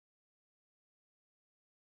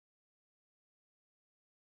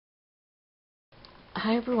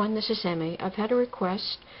Hi everyone, this is Emmy. I've had a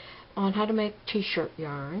request on how to make t-shirt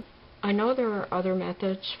yarn. I know there are other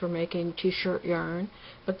methods for making t-shirt yarn,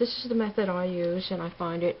 but this is the method I use and I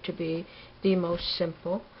find it to be the most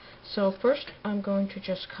simple. So first I'm going to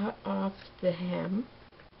just cut off the hem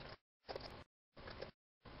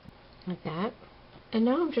like that. And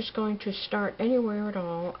now I'm just going to start anywhere at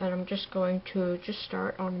all, and I'm just going to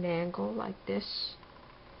start on an angle like this.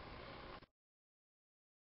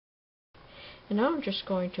 And now I'm just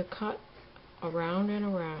going to cut around and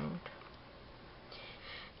around,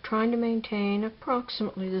 trying to maintain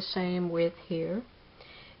approximately the same width here.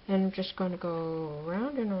 And I'm just going to go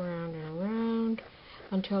around and around and around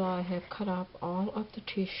until I have cut up all of the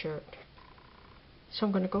t-shirt. So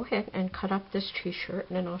I'm going to go ahead and cut up this t-shirt,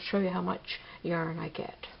 and then I'll show you how much yarn I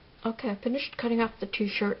get. Okay, I finished cutting up the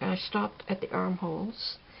t-shirt and I stopped at the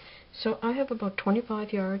armholes. So I have about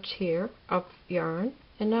 25 yards here of yarn.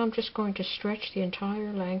 And now I'm just going to stretch the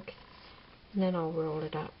entire length, and then I'll roll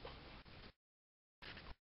it up.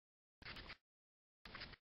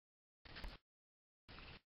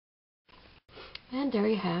 And there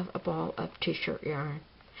you have a ball of t-shirt yarn.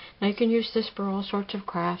 Now you can use this for all sorts of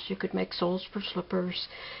crafts. You could make soles for slippers,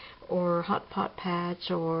 or hot pot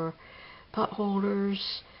pads, or pot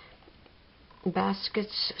holders,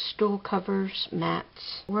 baskets, stool covers,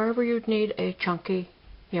 mats, wherever you'd need a chunky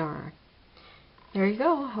yarn. There you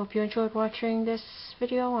go. I hope you enjoyed watching this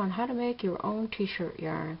video on how to make your own t-shirt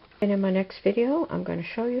yarn. And in my next video, I'm going to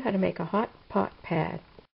show you how to make a hot pot pad.